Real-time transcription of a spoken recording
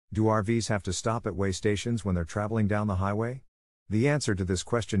Do RVs have to stop at way stations when they're traveling down the highway? The answer to this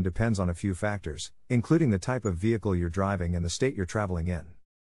question depends on a few factors, including the type of vehicle you're driving and the state you're traveling in.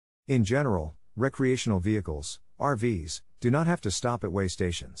 In general, recreational vehicles, RVs, do not have to stop at way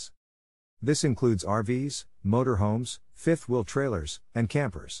stations. This includes RVs, motorhomes, fifth-wheel trailers, and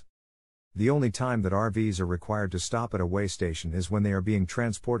campers. The only time that RVs are required to stop at a way station is when they are being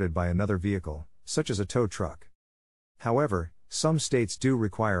transported by another vehicle, such as a tow truck. However, some states do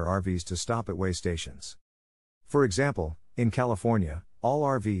require RVs to stop at way stations. For example, in California, all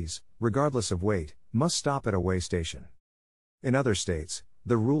RVs, regardless of weight, must stop at a way station. In other states,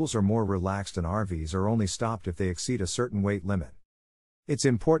 the rules are more relaxed and RVs are only stopped if they exceed a certain weight limit. It's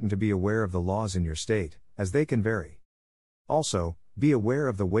important to be aware of the laws in your state, as they can vary. Also, be aware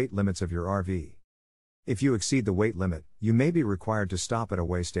of the weight limits of your RV. If you exceed the weight limit, you may be required to stop at a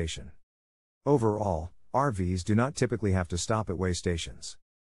way station. Overall, RVs do not typically have to stop at way stations.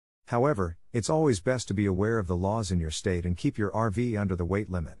 However, it's always best to be aware of the laws in your state and keep your RV under the weight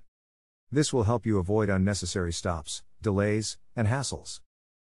limit. This will help you avoid unnecessary stops, delays, and hassles.